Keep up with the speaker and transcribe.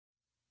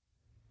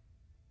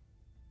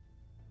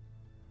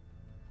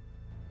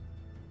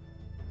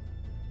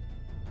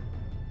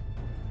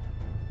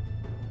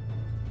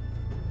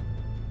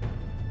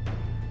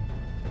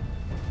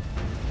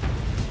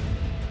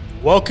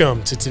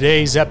Welcome to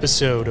today's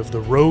episode of the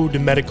Road to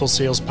Medical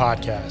Sales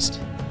podcast.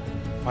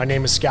 My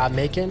name is Scott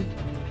Macon,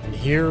 and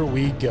here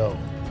we go.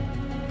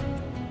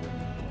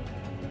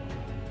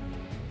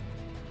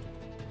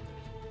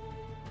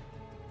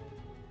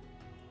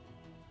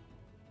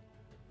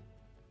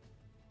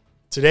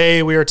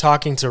 Today we are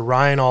talking to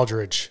Ryan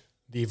Aldridge,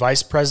 the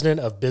Vice President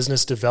of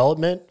Business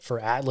Development for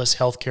Atlas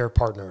Healthcare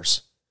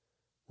Partners.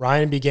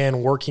 Ryan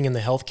began working in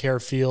the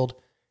healthcare field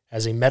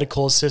as a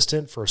medical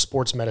assistant for a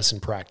sports medicine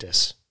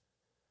practice.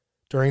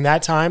 During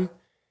that time,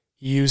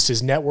 he used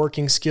his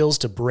networking skills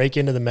to break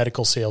into the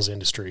medical sales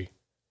industry.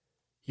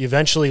 He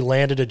eventually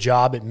landed a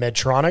job at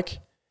Medtronic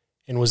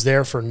and was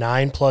there for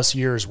 9+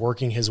 years,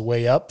 working his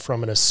way up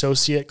from an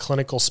associate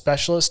clinical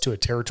specialist to a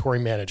territory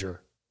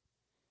manager.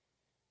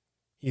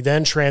 He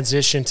then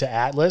transitioned to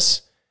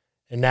Atlas,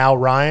 and now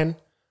Ryan,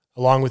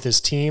 along with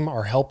his team,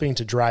 are helping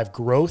to drive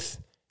growth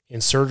in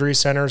surgery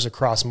centers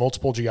across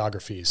multiple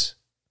geographies.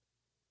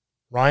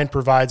 Ryan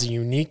provides a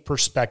unique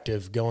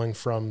perspective going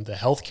from the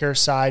healthcare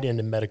side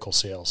into medical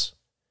sales.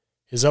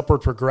 His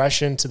upward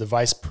progression to the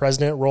vice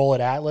president role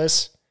at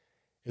Atlas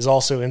is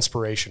also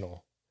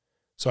inspirational.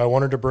 So I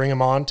wanted to bring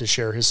him on to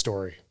share his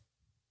story.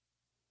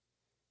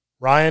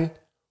 Ryan,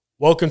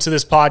 welcome to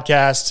this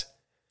podcast.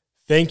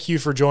 Thank you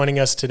for joining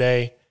us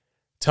today.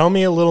 Tell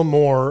me a little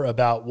more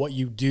about what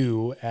you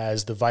do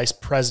as the vice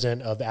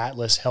president of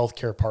Atlas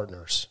Healthcare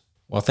Partners.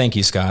 Well, thank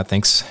you, Scott.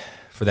 Thanks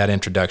for that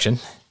introduction.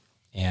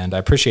 And I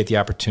appreciate the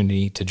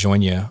opportunity to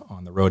join you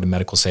on the Road to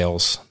Medical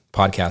Sales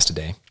podcast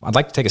today. I'd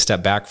like to take a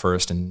step back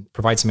first and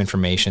provide some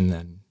information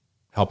and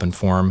help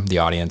inform the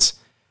audience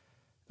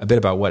a bit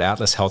about what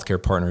Atlas Healthcare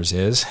Partners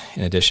is,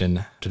 in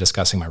addition to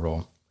discussing my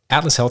role.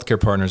 Atlas Healthcare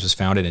Partners was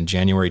founded in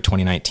January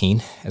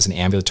 2019 as an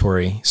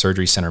ambulatory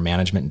surgery center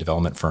management and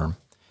development firm.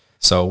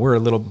 So we're a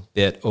little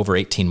bit over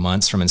 18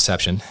 months from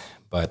inception,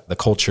 but the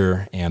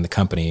culture and the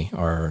company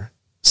are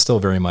still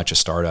very much a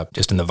startup,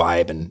 just in the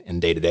vibe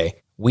and day-to-day.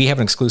 We have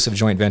an exclusive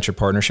joint venture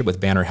partnership with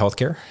Banner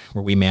Healthcare,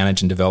 where we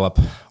manage and develop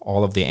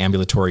all of the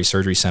ambulatory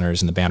surgery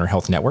centers in the Banner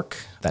Health Network.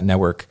 That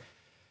network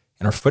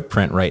and our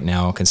footprint right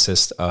now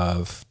consists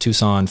of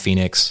Tucson,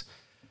 Phoenix,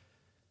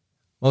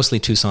 mostly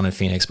Tucson and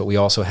Phoenix, but we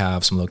also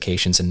have some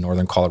locations in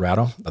northern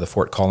Colorado, the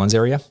Fort Collins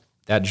area.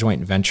 That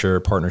joint venture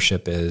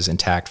partnership is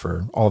intact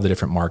for all of the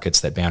different markets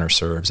that Banner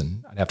serves,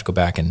 and I'd have to go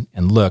back and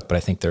look, but I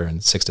think they're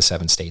in 6 to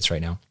 7 states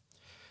right now.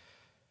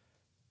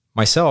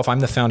 Myself,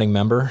 I'm the founding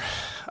member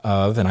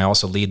of, and I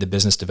also lead the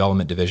business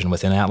development division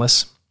within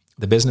Atlas.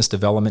 The business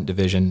development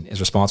division is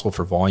responsible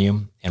for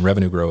volume and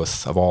revenue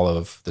growth of all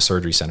of the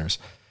surgery centers.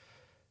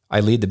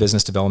 I lead the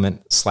business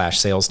development /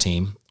 sales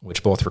team,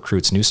 which both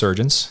recruits new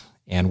surgeons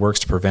and works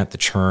to prevent the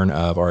churn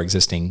of our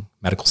existing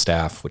medical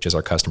staff, which is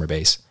our customer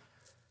base.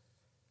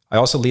 I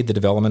also lead the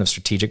development of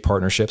strategic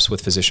partnerships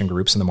with physician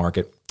groups in the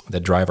market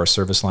that drive our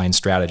service line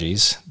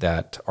strategies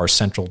that are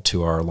central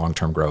to our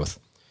long-term growth.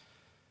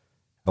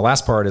 The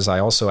last part is I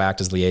also act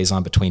as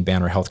liaison between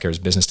Banner Healthcare's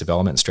business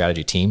development and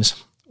strategy teams,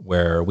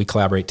 where we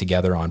collaborate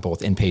together on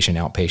both inpatient and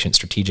outpatient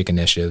strategic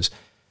initiatives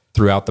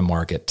throughout the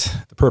market.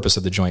 The purpose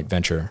of the joint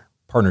venture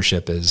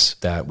partnership is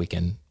that we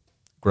can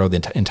grow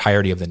the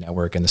entirety of the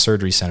network, and the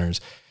surgery centers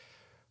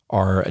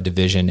are a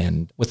division.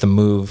 And with the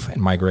move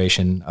and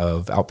migration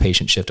of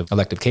outpatient shift of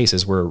elective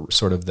cases, we're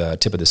sort of the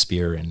tip of the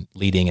spear in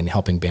leading and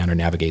helping Banner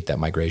navigate that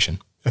migration.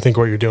 I think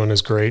what you're doing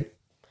is great.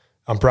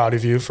 I'm proud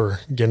of you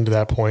for getting to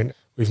that point.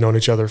 We've known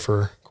each other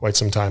for quite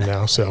some time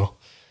now. So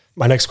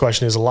my next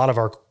question is, a lot of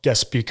our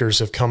guest speakers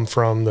have come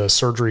from the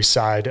surgery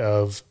side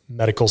of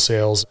medical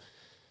sales.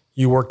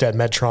 You worked at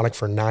Medtronic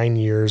for 9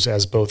 years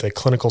as both a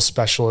clinical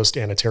specialist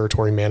and a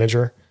territory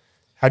manager.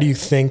 How do you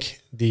think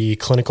the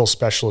clinical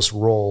specialist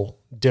role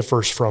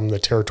differs from the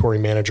territory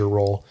manager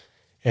role,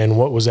 and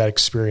what was that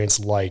experience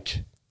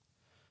like?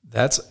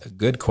 That's a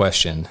good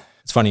question.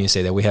 It's funny you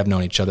say that. We have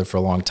known each other for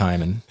a long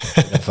time and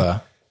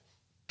have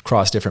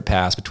crossed different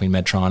paths between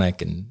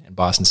Medtronic and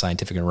Boston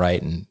Scientific and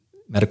Wright, and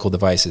medical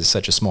device is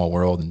such a small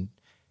world, and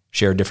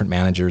share different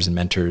managers and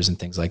mentors and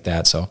things like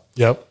that. So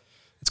yep,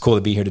 it's cool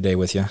to be here today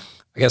with you.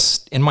 I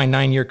guess in my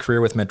 9-year career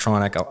with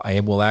Medtronic, I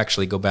will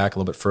actually go back a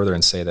little bit further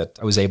and say that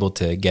I was able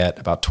to get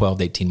about 12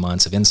 to 18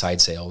 months of inside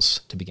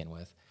sales to begin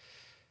with.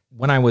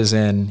 When I was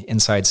in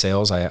inside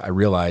sales, I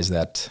realized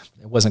that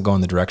it wasn't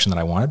going the direction that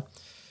I wanted.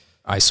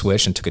 I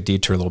switched and took a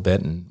detour a little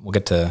bit, and we'll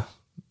get to,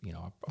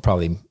 I'll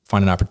probably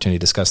find an opportunity to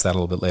discuss that a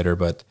little bit later,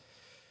 but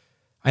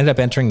I ended up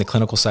entering the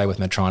clinical side with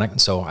Medtronic. And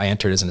so I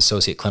entered as an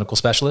associate clinical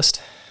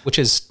specialist, which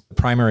is the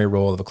primary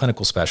role of a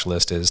clinical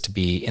specialist, is to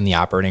be in the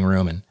operating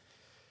room and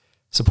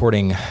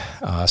supporting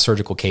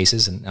surgical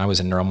cases. And I was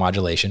in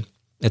neuromodulation.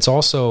 It's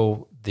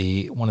also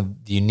one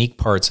of the unique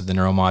parts of the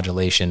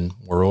neuromodulation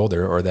world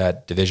or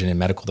that division in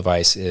medical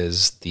device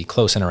is the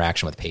close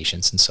interaction with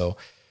patients. And so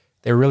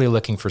they were really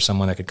looking for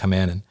someone that could come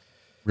in and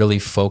really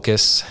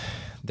focus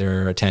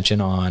their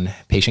attention on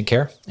patient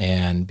care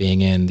and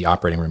being in the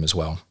operating room as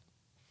well.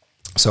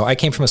 So I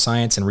came from a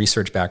science and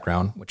research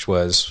background, which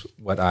was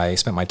what I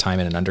spent my time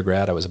in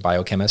undergrad. I was a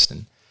biochemist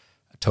and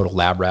total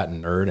lab rat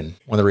and nerd. And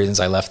one of the reasons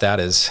I left that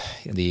is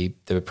the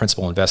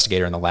principal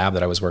investigator in the lab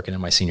that I was working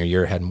in my senior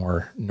year had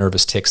more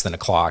nervous tics than a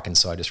clock. And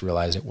so I just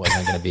realized it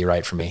wasn't going to be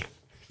right for me.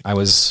 I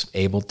was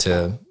able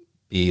to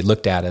be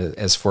looked at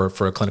as for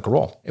a clinical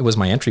role. It was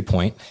my entry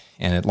point,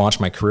 and it launched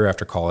my career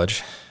after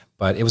college.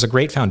 But it was a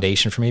great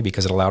foundation for me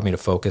because it allowed me to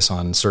focus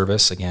on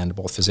service, again, to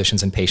both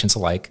physicians and patients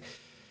alike.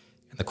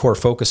 And the core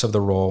focus of the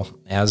role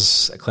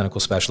as a clinical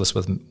specialist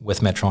with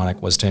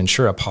Medtronic was to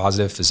ensure a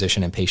positive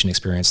physician and patient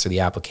experience through the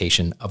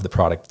application of the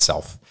product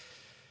itself.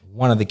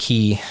 One of the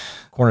key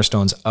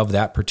cornerstones of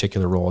that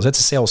particular role is it's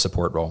a sales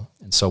support role.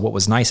 And so what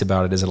was nice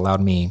about it is it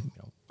allowed me,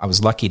 I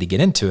was lucky to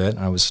get into it.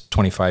 I was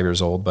 25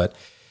 years old, but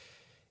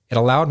it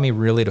allowed me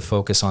really to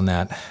focus on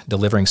that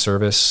delivering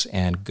service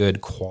and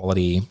good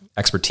quality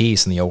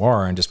expertise in the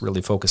OR and just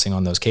really focusing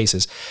on those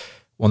cases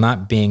while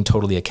not being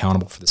totally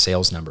accountable for the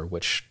sales number,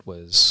 which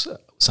was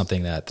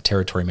something that the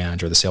territory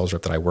manager, the sales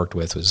rep that I worked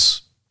with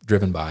was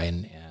driven by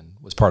and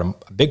was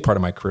a big part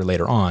of my career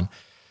later on.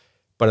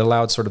 But it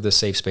allowed sort of this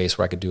safe space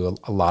where I could do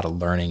a lot of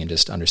learning and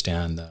just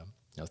understand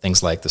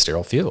things like the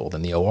sterile field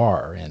and the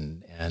OR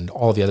and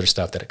all of the other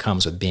stuff that it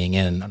comes with being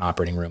in an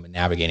operating room and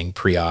navigating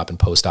pre-op and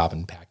post-op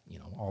and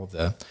all of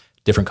the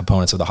different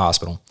components of the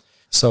hospital.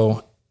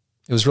 So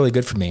it was really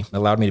good for me. It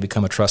allowed me to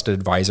become a trusted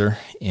advisor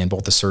in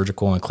both the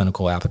surgical and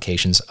clinical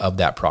applications of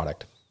that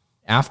product.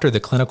 After the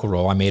clinical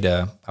role, I made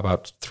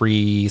about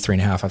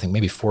 3.5, I think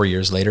maybe 4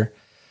 years later,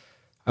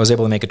 I was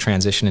able to make a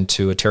transition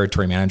into a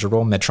territory manager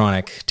role.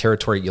 Medtronic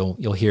territory,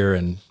 you'll hear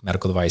in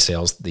medical device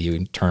sales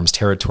the terms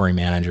territory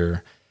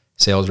manager,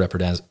 sales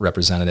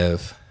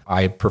representative.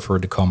 I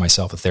preferred to call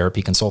myself a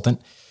therapy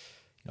consultant.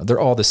 They're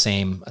all the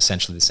same,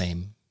 essentially the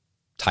same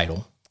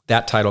title.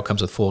 That title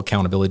comes with full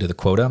accountability to the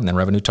quota and then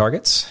revenue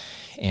targets.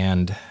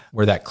 And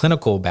where that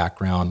clinical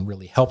background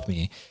really helped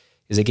me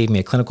is it gave me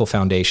a clinical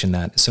foundation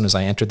that as soon as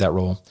I entered that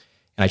role,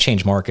 and I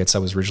changed markets, I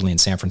was originally in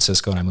San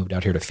Francisco and I moved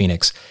out here to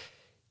Phoenix,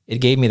 it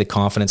gave me the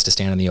confidence to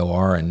stand in the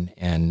OR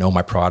and know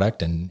my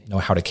product and know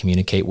how to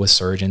communicate with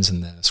surgeons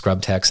and the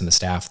scrub techs and the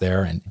staff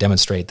there and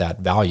demonstrate that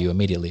value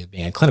immediately of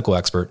being a clinical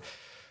expert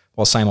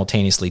while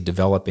simultaneously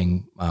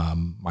developing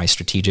my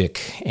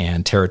strategic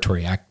and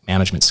territory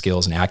management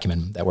skills and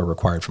acumen that were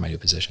required for my new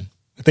position.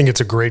 I think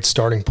it's a great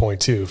starting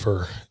point, too,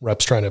 for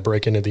reps trying to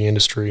break into the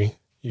industry.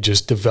 You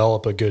just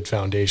develop a good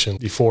foundation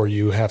before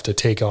you have to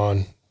take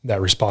on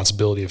that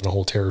responsibility of the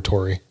whole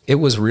territory. It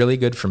was really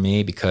good for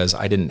me because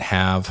I didn't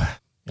have,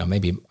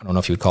 maybe, I don't know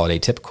if you would call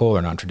it atypical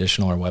or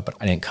non-traditional or what, but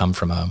I didn't come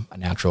from a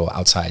natural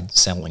outside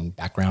selling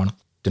background.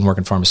 Didn't work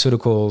in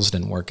pharmaceuticals,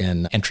 didn't work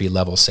in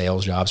entry-level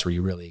sales jobs where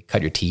you really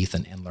cut your teeth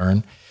and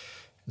learn.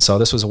 And so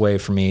this was a way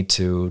for me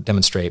to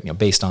demonstrate,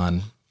 based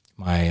on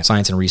my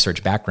science and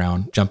research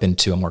background, jump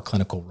into a more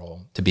clinical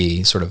role to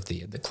be sort of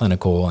the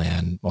clinical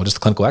and, just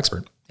the clinical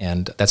expert.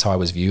 And that's how I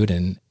was viewed,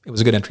 and it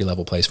was a good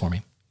entry-level place for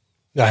me.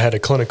 I had a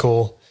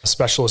clinical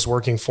specialist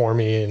working for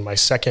me in my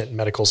second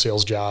medical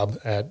sales job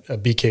at a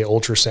BK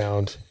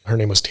Ultrasound. Her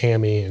name was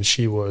Tammy, and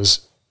she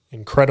was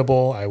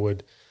incredible. I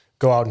would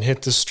go out and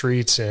hit the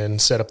streets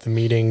and set up the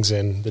meetings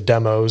and the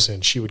demos,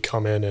 and she would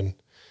come in and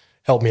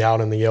help me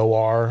out in the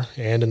OR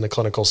and in the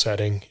clinical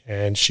setting.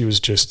 And she was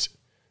just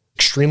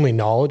extremely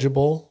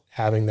knowledgeable.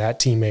 Having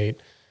that teammate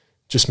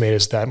just made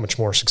us that much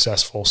more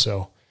successful.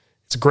 So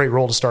it's a great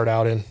role to start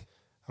out in.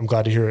 I'm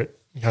glad to hear it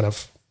kind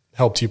of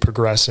helped you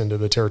progress into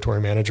the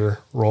territory manager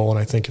role. And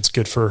I think it's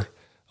good for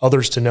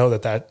others to know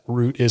that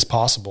route is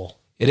possible.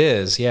 It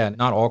is, yeah.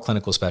 Not all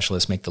clinical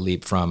specialists make the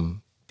leap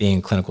from being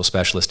a clinical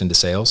specialist into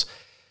sales.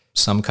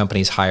 Some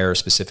companies hire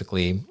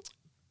specifically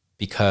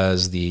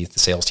because the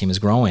sales team is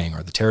growing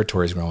or the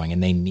territory is growing,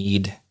 and they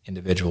need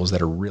individuals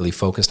that are really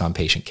focused on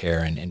patient care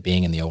and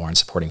being in the OR and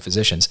supporting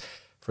physicians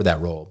for that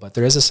role. But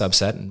there is a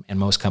subset, and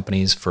most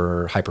companies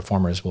for high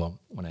performers will,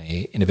 when an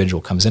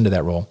individual comes into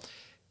that role,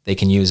 they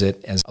can use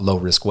it as a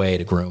low-risk way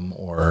to groom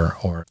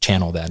or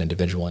channel that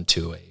individual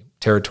into a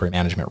territory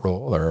management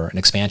role or an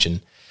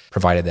expansion,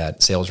 provided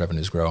that sales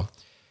revenues grow. And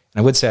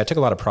I would say I took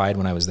a lot of pride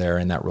when I was there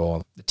in that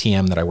role. The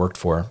TM that I worked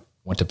for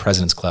went to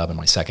President's Club in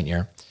my second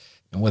year.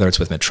 And whether it's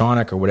with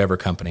Medtronic or whatever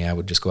company, I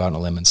would just go out on a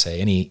limb and say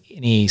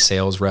any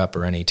sales rep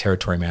or any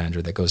territory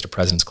manager that goes to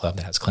President's Club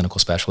that has clinical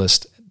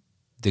specialists,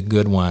 the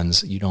good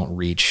ones, you don't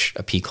reach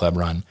a P Club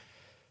run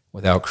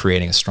without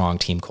creating a strong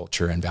team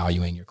culture and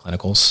valuing your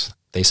clinicals.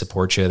 They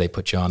support you. They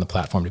put you on the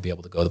platform to be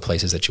able to go the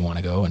places that you want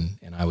to go. And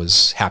I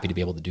was happy to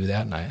be able to do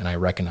that. And I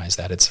recognize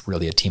that it's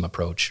really a team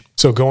approach.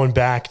 So going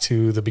back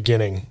to the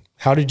beginning,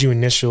 how did you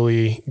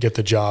initially get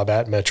the job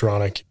at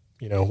Medtronic?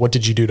 What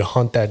did you do to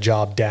hunt that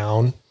job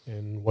down?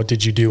 And what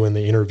did you do in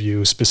the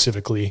interview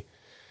specifically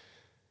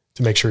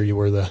to make sure you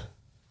were the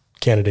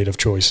candidate of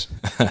choice?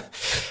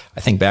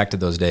 I think back to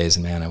those days,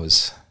 and man,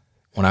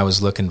 when I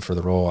was looking for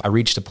the role, I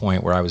reached a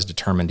point where I was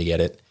determined to get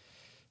it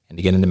and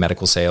to get into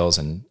medical sales.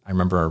 And I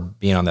remember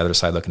being on the other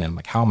side looking at it, I'm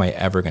like, how am I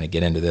ever going to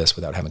get into this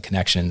without having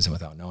connections and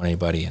without knowing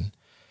anybody? And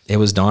It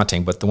was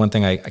daunting, but the one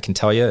thing I can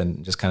tell you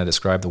and just kind of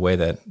describe the way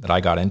that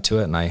I got into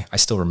it, and I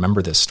still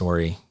remember this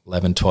story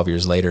 11, 12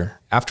 years later.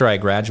 After I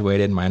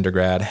graduated my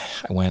undergrad,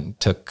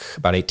 took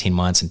about 18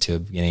 months into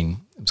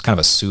beginning, it was kind of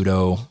a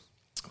pseudo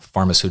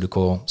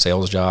pharmaceutical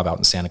sales job out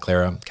in Santa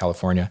Clara,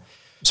 California.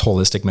 It was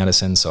holistic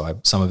medicine, so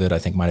some of it I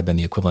think might have been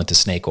the equivalent to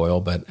snake oil,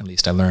 but at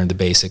least I learned the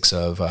basics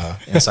of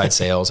inside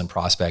sales and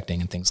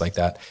prospecting and things like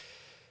that.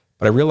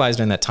 But I realized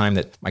during that time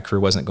that my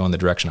career wasn't going the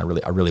direction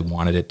I really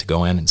wanted it to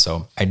go in. And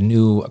so I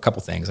knew a couple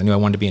things. I knew I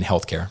wanted to be in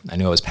healthcare. I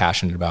knew I was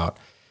passionate about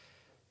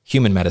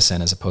human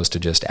medicine as opposed to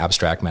just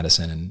abstract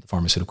medicine and the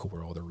pharmaceutical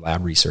world or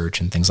lab research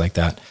and things like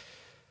that.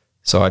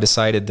 So I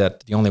decided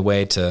that the only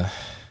way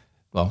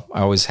I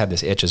always had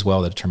this itch as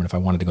well to determine if I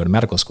wanted to go to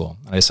medical school.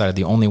 I decided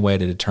the only way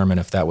to determine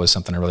if that was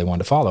something I really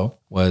wanted to follow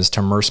was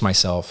to immerse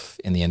myself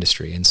in the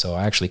industry. And so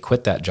I actually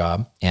quit that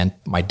job, and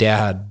my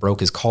dad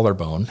broke his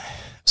collarbone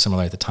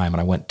similarly at the time.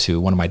 And I went to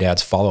one of my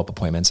dad's follow-up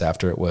appointments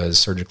after it was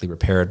surgically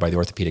repaired by the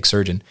orthopedic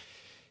surgeon.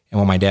 And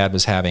when my dad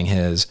was having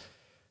his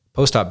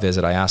post-op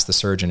visit, I asked the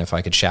surgeon if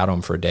I could shadow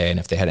him for a day and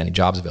if they had any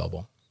jobs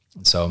available.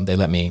 And so they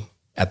let me.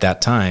 At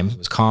that time, it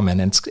was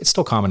common, and it's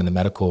still common in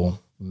the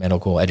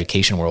medical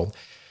education world,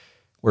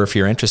 where if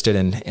you're interested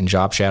in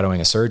job shadowing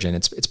a surgeon,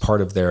 it's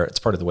part of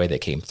the way they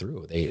came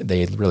through.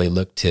 They really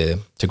look to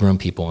groom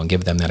people and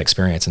give them that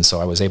experience. And so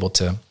I was able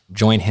to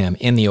join him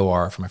in the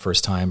OR for my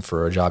first time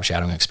for a job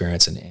shadowing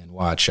experience and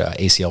watch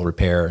ACL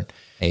repair,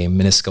 a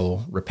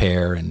meniscal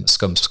repair, and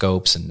some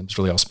scopes, and it was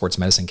really all sports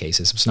medicine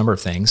cases. It was a number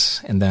of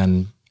things. And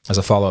then as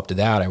a follow up to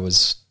that, I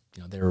was,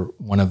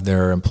 one of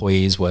their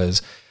employees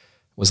was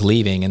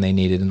leaving, and they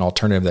needed an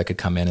alternative that could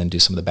come in and do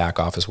some of the back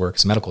office work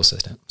as a medical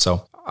assistant.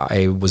 So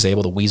I was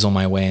able to weasel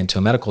my way into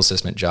a medical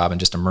assistant job and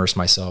just immerse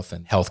myself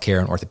in healthcare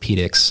and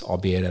orthopedics,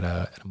 albeit at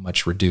a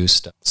much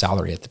reduced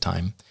salary at the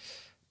time.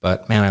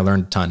 But man, I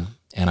learned a ton,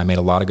 and I made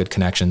a lot of good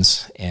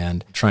connections.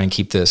 And try and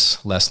keep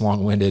this less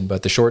long-winded,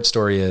 but the short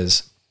story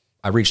is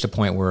I reached a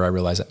point where I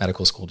realized that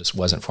medical school just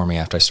wasn't for me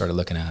after I started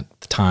looking at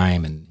the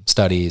time and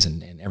studies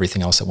and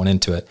everything else that went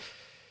into it.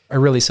 I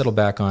really settled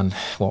back on,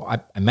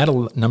 I met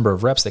a number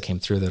of reps that came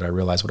through that I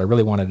realized what I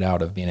really wanted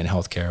out of being in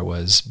healthcare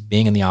was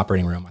being in the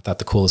operating room. I thought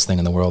the coolest thing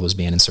in the world was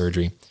being in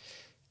surgery,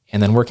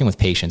 and then working with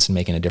patients and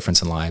making a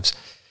difference in lives.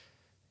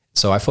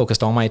 So I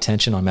focused all my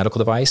attention on medical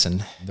device,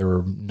 and there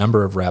were a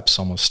number of reps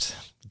almost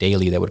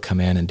daily that would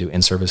come in and do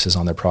in-services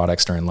on their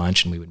products during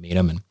lunch, and we would meet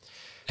them. And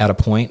at a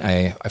point,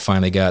 I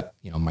finally got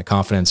my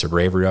confidence or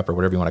bravery up, or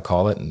whatever you want to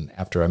call it. And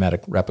after I met a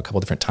rep a couple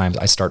different times,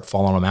 I start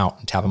following them out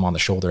and tap them on the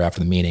shoulder after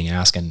the meeting and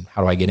asking,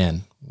 how do I get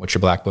in? What's your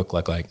black book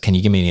look like? Can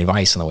you give me any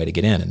advice on the way to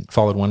get in? And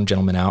followed one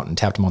gentleman out and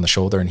tapped him on the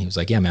shoulder. And he was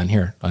like, yeah, man,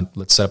 here,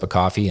 let's set up a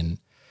coffee. And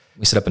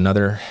we set up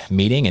another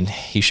meeting, and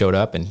he showed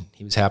up and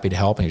he was happy to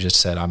help. And he just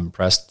said, I'm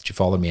impressed that you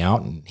followed me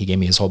out. And he gave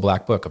me his whole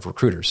black book of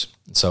recruiters.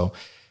 And so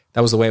that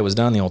was the way it was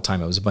done the old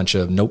time. It was a bunch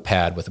of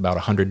notepad with about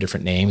 100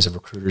 different names of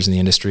recruiters in the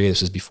industry.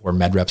 This was before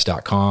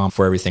medreps.com,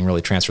 before everything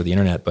really transferred to the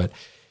internet. But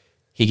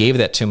he gave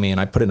that to me,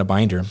 and I put it in a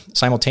binder.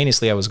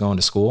 Simultaneously, I was going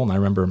to school, and I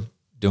remember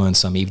doing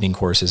some evening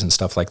courses and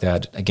stuff like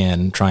that.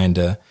 Again, trying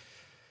to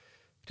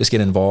just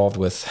get involved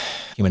with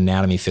human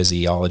anatomy,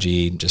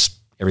 physiology, just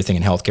everything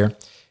in healthcare.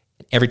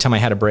 Every time I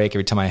had a break,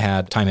 every time I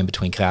had time in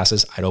between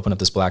classes, I'd open up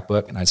this black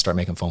book and I'd start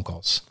making phone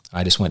calls.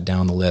 I just went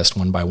down the list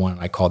one by one.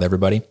 I called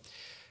everybody.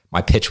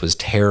 My pitch was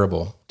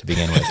terrible to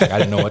begin with. I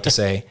didn't know what to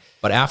say.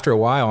 But after a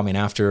while,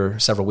 after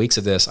several weeks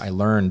of this, I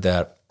learned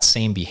that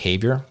same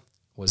behavior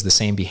was the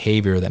same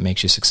behavior that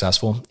makes you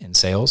successful in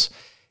sales.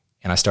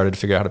 And I started to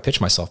figure out how to pitch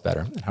myself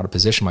better and how to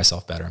position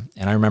myself better.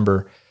 And I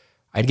remember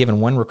I'd given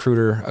one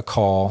recruiter a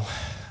call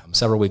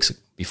several weeks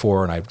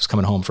before, and I was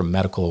coming home from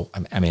medical.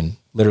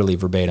 Literally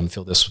verbatim,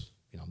 feel this,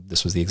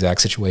 this was the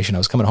exact situation. I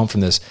was coming home from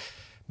this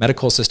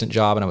medical assistant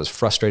job, and I was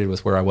frustrated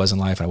with where I was in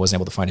life, and I wasn't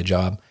able to find a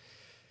job.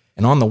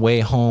 And on the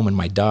way home in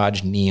my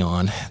Dodge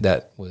Neon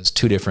that was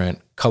 2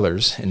 different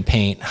colors in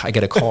paint, I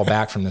get a call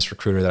back from this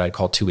recruiter that I'd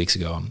called 2 weeks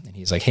ago. And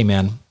he's like, hey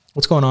man,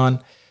 what's going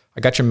on?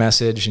 I got your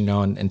message,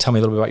 and tell me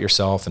a little bit about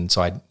yourself. And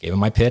so I gave him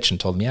my pitch and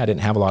told him, I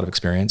didn't have a lot of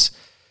experience.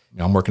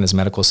 I'm working as a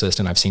medical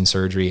assistant. I've seen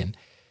surgery. And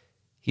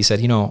he said,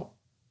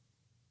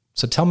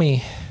 so tell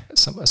me,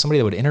 somebody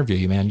that would interview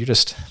you, man,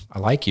 I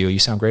like you. You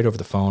sound great over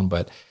the phone,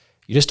 but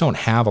you just don't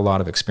have a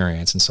lot of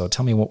experience. And so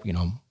tell me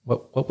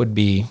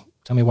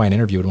tell me why an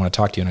interview would want to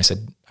talk to you. And I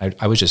said,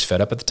 I was just fed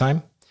up at the time.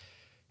 And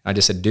I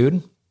just said,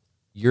 dude,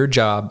 your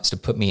job is to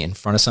put me in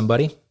front of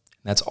somebody.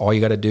 That's all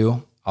you got to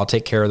do. I'll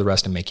take care of the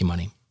rest and make you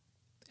money.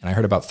 And I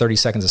heard about 30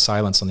 seconds of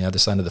silence on the other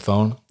side of the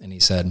phone. And he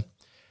said,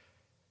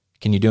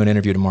 can you do an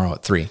interview tomorrow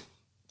at 3? It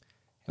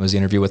was the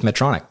interview with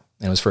Medtronic.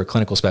 And it was for a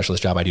clinical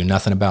specialist job I do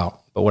nothing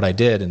about. But what I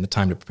did in the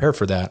time to prepare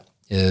for that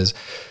is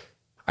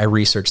I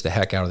researched the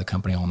heck out of the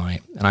company all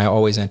night. And I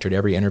always entered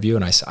every interview.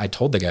 And I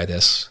told the guy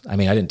this. I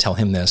didn't tell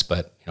him this,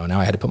 but now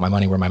I had to put my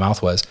money where my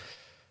mouth was.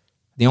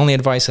 The only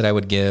advice that I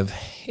would give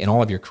in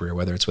all of your career,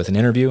 whether it's with an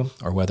interview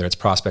or whether it's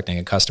prospecting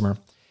a customer,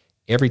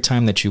 every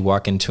time that you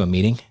walk into a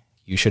meeting,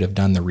 you should have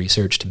done the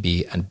research to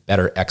be a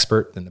better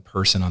expert than the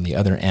person on the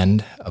other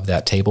end of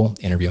that table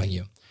interviewing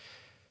you.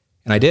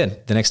 And I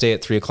did. The next day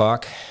at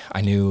 3:00,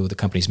 I knew the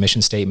company's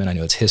mission statement. I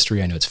knew its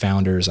history. I knew its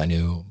founders. I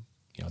knew,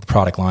 the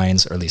product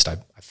lines, or at least I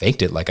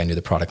faked it like I knew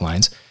the product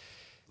lines.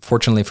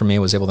 Fortunately for me, I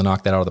was able to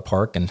knock that out of the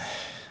park, and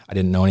I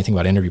didn't know anything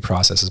about interview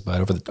processes,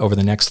 but over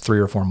the next 3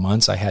 or 4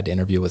 months, I had to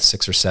interview with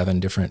 6 or 7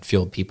 different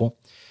field people.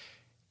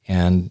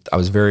 And I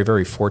was very,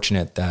 very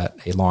fortunate that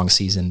a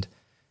long-seasoned,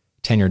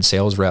 tenured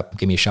sales rep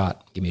gave me a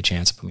shot, gave me a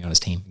chance to put me on his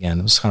team. Again,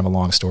 it was kind of a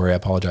long story. I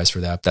apologize for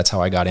that. That's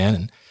how I got in.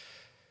 And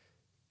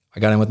I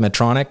got in with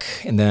Medtronic,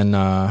 and then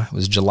it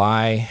was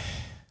July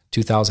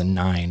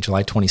 2009.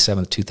 July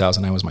 27th,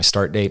 2009 was my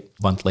start date.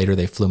 A month later,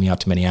 they flew me out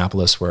to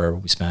Minneapolis, where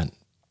we spent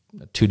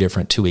 2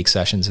 different 2-week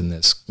sessions in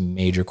this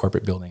major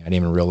corporate building. I didn't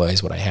even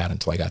realize what I had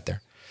until I got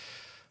there.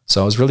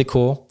 So it was really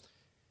cool,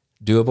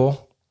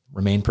 doable,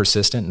 remained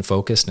persistent and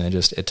focused, and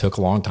it took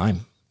a long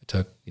time. It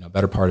took a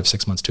better part of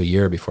 6 months to a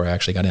year before I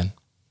actually got in.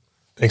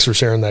 Thanks for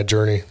sharing that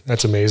journey.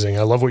 That's amazing.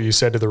 I love what you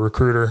said to the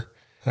recruiter.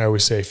 I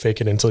always say, fake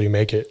it until you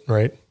make it,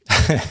 right?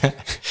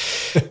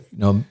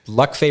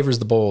 Luck favors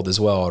the bold as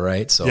well,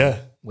 right? So yeah.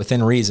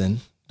 Within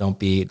reason, don't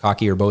be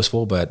cocky or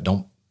boastful, but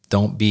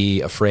don't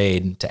be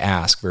afraid to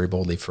ask very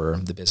boldly for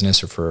the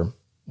business or for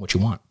what you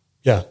want.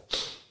 Yeah,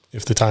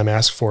 if the time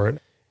asks for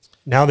it.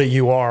 Now that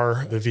you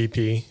are the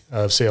VP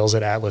of sales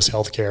at Atlas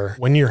Healthcare,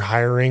 when you're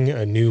hiring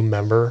a new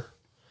member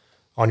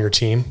on your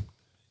team,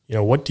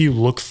 what do you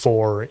look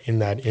for in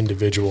that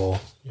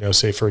individual?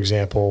 Say, for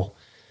example,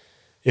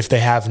 if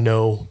they have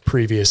no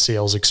previous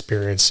sales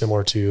experience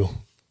similar to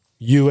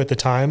you at the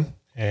time,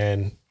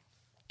 and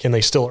can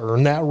they still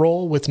earn that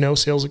role with no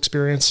sales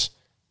experience?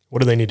 What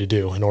do they need to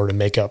do in order to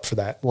make up for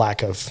that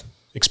lack of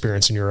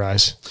experience in your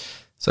eyes?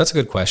 So that's a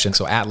good question.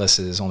 So Atlas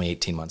is only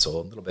 18 months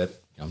old, a little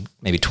bit,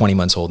 maybe 20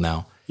 months old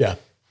now. Yeah.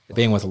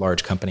 Being with a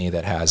large company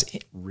that has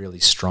really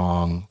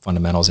strong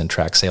fundamentals and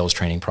track sales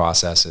training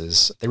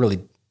processes, they really,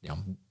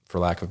 for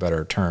lack of a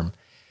better term,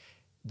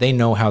 they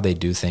know how they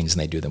do things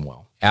and they do them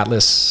well.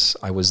 Atlas,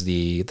 I was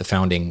the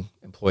founding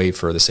employee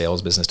for the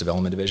sales business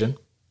development division.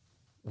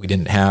 We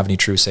didn't have any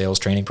true sales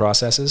training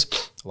processes.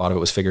 A lot of it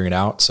was figuring it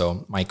out.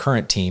 So my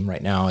current team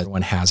right now,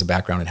 everyone has a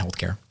background in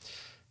healthcare.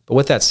 But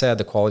with that said,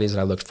 the qualities that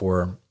I looked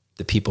for,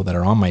 the people that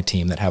are on my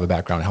team that have a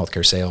background in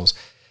healthcare sales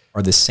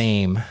are the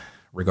same,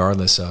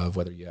 regardless of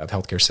whether you have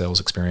healthcare sales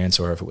experience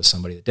or if it was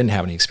somebody that didn't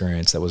have any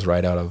experience that was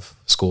right out of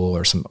school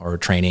or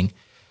training.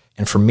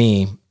 And for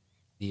me,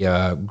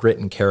 the grit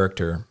and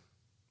character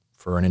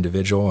for an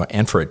individual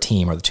and for a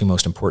team are the 2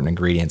 most important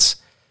ingredients,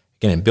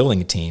 again, in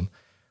building a team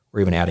or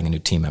even adding a new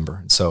team member.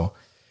 And so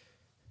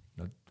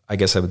I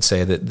guess I would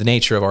say that the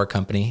nature of our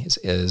company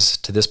is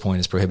to this point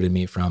has prohibited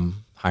me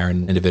from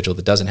hiring an individual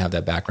that doesn't have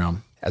that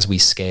background. As we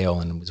scale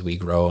and as we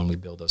grow and we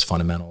build those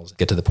fundamentals,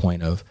 get to the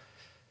point of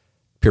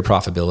pure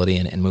profitability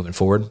and moving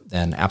forward,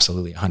 then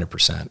absolutely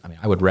 100%. I mean,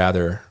 I would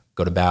rather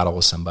go to battle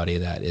with somebody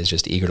that is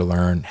just eager to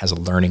learn, has a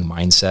learning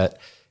mindset,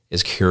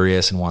 is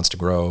curious and wants to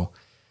grow,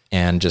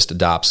 and just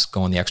adopts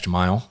going the extra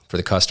mile for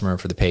the customer,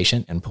 for the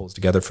patient, and pulls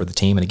together for the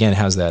team. And again,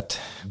 has that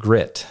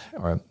grit,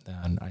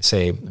 and I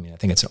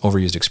think it's an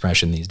overused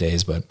expression these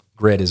days, but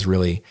grit is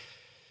really,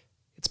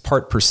 it's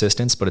part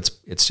persistence, but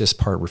it's just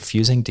part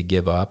refusing to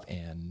give up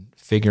and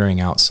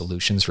figuring out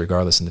solutions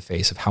regardless in the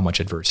face of how much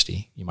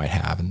adversity you might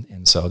have.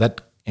 And so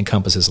that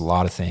encompasses a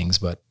lot of things,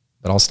 but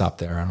I'll stop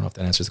there. I don't know if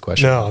that answers the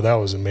question. No, that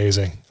was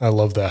amazing. I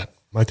love that.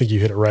 I think you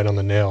hit it right on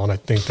the nail. And I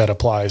think that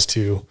applies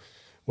to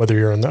whether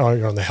you're on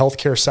the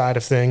healthcare side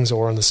of things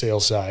or on the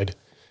sales side.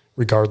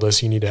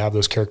 Regardless, you need to have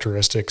those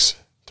characteristics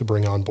to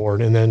bring on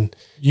board. And then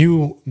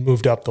you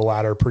moved up the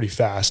ladder pretty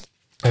fast.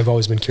 I've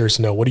always been curious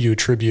to know, what do you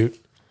attribute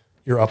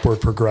your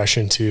upward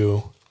progression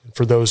to?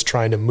 For those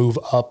trying to move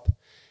up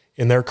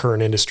in their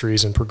current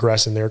industries and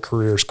progress in their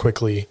careers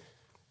quickly,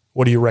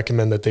 what do you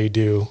recommend that they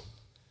do?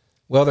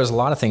 Well, there's a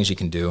lot of things you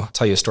can do. I'll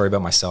tell you a story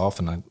about myself,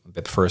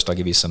 but first I'll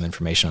give you some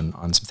information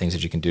on some things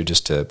that you can do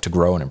just to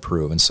grow and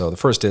improve. And so the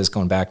first is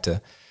going back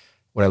to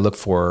what I look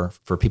for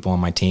people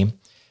on my team.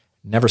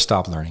 Never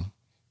stop learning.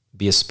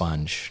 Be a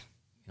sponge.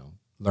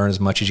 Learn as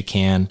much as you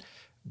can,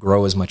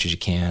 grow as much as you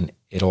can.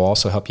 It'll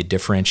also help you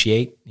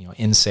differentiate.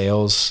 In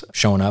sales,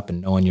 showing up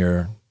and knowing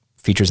your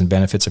features and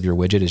benefits of your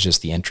widget is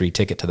just the entry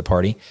ticket to the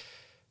party.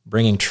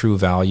 Bringing true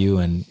value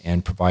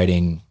and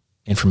providing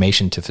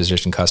information to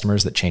physician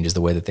customers that changes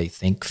the way that they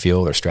think,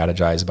 feel, or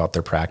strategize about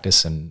their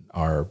practice, and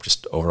are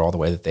just overall the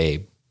way that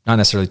they not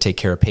necessarily take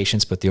care of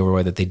patients, but the overall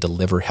way that they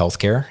deliver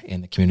healthcare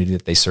in the community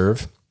that they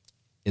serve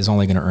is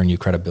only going to earn you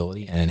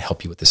credibility and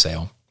help you with the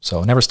sale.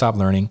 So never stop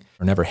learning,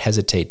 or never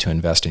hesitate to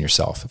invest in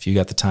yourself. If you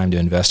got the time to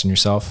invest in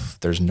yourself,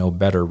 there's no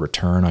better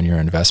return on your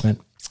investment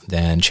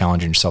than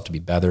challenging yourself to be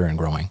better and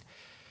growing.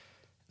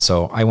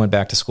 So I went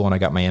back to school and I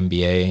got my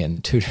MBA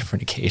in 2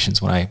 different occasions.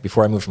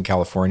 Before I moved from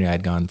California, I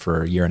had gone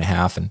for a year and a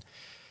half and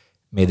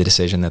made the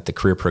decision that the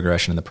career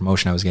progression and the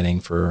promotion I was getting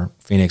for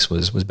Phoenix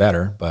was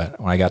better. But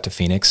when I got to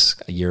Phoenix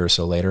a year or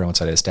so later,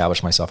 once I had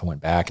established myself, I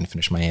went back and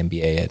finished my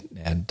MBA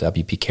at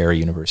WP Carey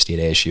University at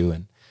ASU.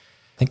 And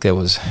I think that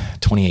was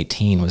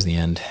 2018 was the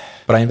end.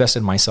 But I invested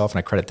in myself, and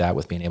I credit that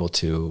with being able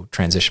to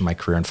transition my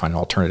career and find an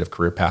alternative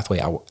career pathway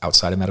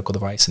outside of medical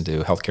device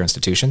into healthcare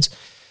institutions.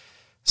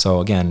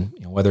 So again,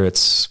 whether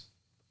it's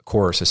a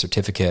course, a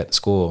certificate,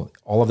 school,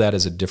 all of that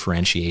is a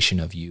differentiation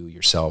of you,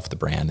 yourself, the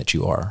brand that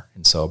you are.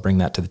 And so bring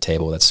that to the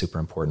table. That's super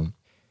important.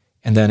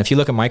 And then if you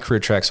look at my career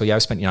track, so I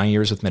spent 9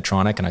 years with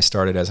Medtronic, and I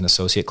started as an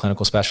associate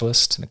clinical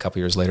specialist. And a couple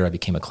years later, I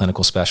became a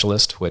clinical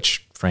specialist,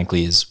 which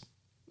frankly is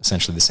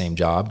essentially the same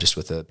job, just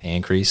with a pay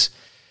increase.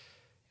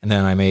 And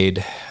then I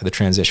made the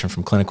transition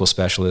from clinical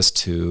specialist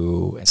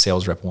to a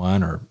sales rep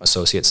 1 or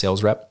associate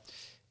sales rep.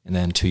 And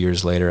then 2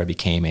 years later, I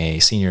became a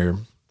senior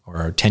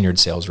or tenured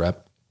sales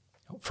rep.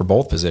 For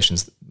both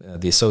positions,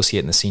 the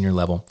associate and the senior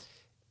level,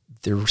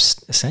 they're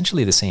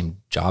essentially the same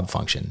job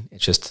function.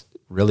 It's just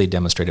really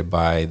demonstrated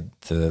by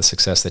the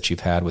success that you've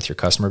had with your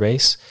customer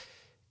base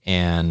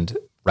and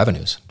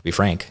revenues, to be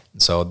frank.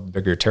 And so the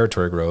bigger your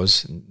territory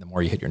grows, and the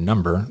more you hit your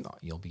number,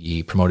 you'll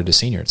be promoted to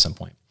senior at some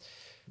point.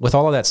 With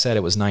all of that said,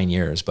 it was 9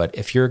 years. But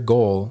if your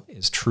goal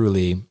is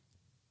truly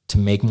to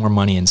make more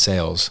money in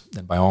sales,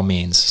 then by all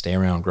means, stay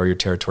around, grow your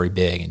territory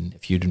big. And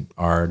if you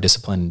are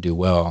disciplined and do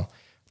well,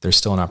 there's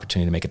still an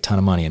opportunity to make a ton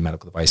of money in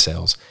medical device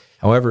sales.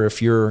 However,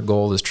 if your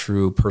goal is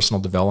true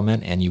personal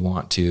development and you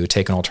want to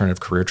take an alternative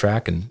career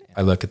track, and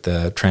I look at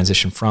the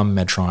transition from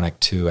Medtronic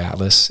to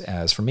Atlas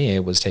as, for me,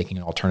 it was taking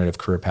an alternative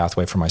career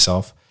pathway for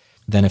myself.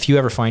 Then if you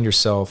ever find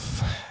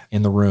yourself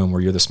in the room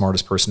where you're the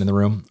smartest person in the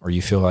room, or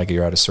you feel like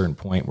you're at a certain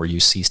point where you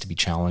cease to be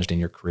challenged in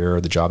your career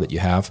or the job that you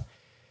have,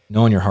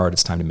 know in your heart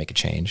it's time to make a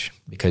change,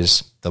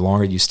 because the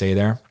longer you stay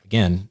there,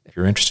 again, if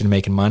you're interested in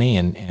making money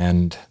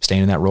and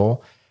staying in that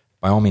role,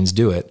 by all means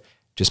do it.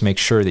 Just make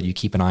sure that you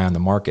keep an eye on the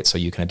market so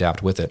you can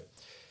adapt with it.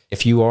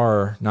 If you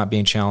are not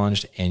being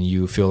challenged and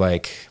you feel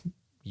like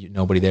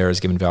nobody there is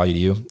giving value to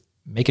you,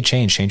 make a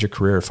change your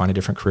career, find a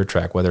different career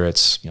track, whether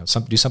it's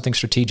do something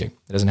strategic.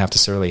 It doesn't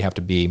necessarily have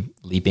to be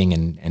leaping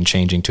and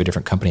changing to a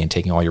different company and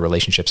taking all your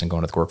relationships and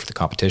going to work for the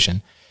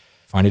competition.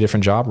 Find a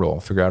different job role,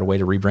 figure out a way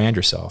to rebrand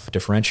yourself,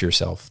 differentiate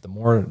yourself.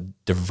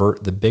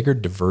 The bigger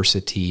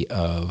diversity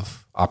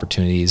of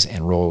opportunities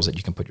and roles that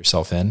you can put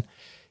yourself in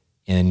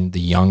the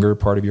younger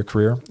part of your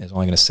career is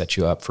only going to set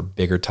you up for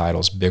bigger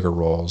titles, bigger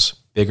roles,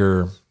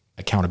 bigger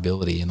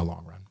accountability in the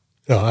long run.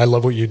 I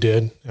love what you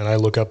did, and I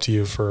look up to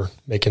you for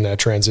making that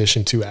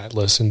transition to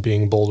Atlas and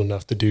being bold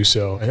enough to do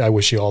so. I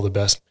wish you all the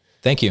best.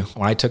 Thank you.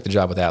 When I took the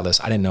job with Atlas,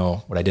 I didn't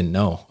know what I didn't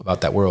know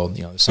about that world.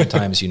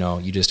 Sometimes,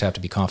 you just have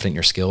to be confident in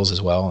your skills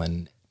as well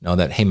and know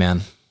that, hey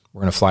man,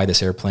 we're going to fly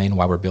this airplane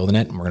while we're building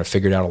it, and we're going to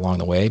figure it out along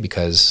the way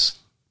because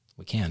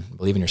we can.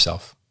 Believe in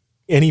yourself.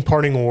 Any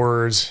parting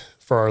words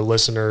for our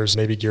listeners,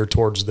 maybe geared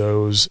towards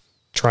those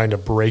trying to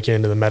break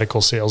into the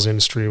medical sales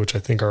industry, which I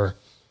think are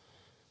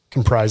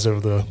comprised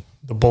of the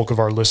bulk of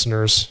our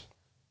listeners?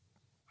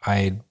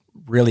 I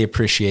really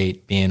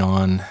appreciate being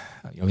on,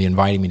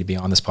 inviting me to be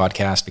on this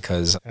podcast,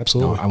 because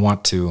absolutely,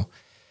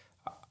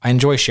 I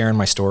enjoy sharing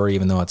my story,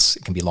 even though it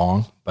can be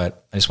long,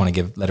 but I just want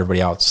to let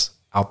everybody else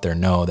out there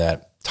know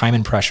that time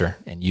and pressure,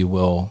 and you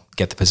will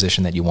get the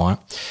position that you want,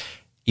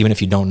 even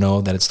if you don't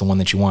know that it's the one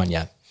that you want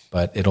yet.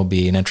 But it'll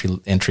be an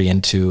entry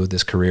into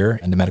this career,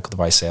 into medical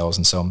device sales.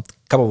 And so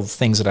a couple of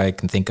things that I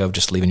can think of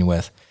just leaving you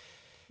with.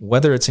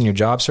 Whether it's in your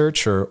job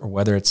search or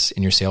whether it's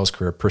in your sales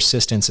career,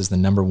 persistence is the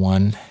number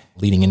one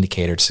leading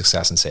indicator to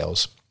success in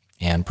sales.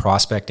 And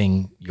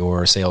prospecting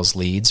your sales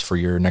leads for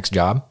your next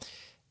job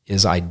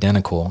is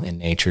identical in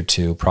nature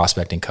to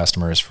prospecting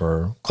customers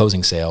for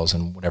closing sales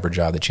and whatever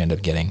job that you end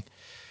up getting.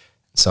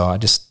 So I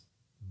just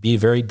be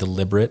very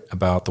deliberate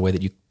about the way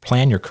that you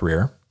plan your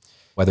career,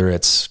 whether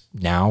it's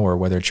now or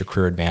whether it's your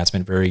career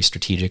advancement, very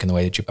strategic in the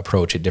way that you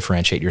approach it,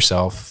 differentiate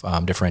yourself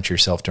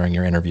during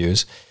your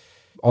interviews.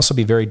 Also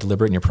be very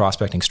deliberate in your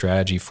prospecting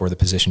strategy for the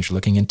positions you're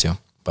looking into,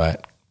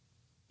 but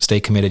stay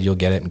committed, you'll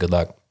get it, and good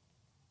luck.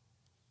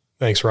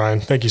 Thanks, Ryan.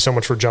 Thank you so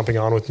much for jumping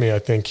on with me. I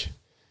think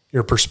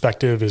your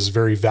perspective is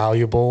very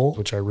valuable,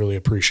 which I really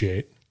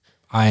appreciate.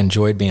 I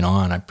enjoyed being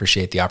on. I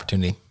appreciate the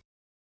opportunity.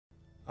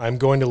 I'm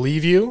going to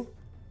leave you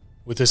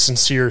with a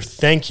sincere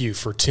thank you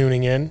for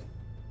tuning in,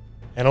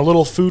 and a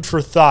little food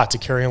for thought to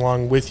carry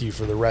along with you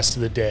for the rest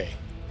of the day.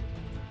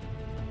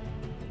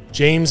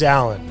 James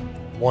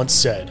Allen once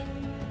said,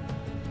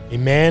 "A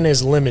man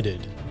is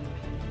limited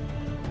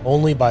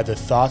only by the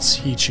thoughts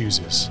he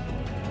chooses."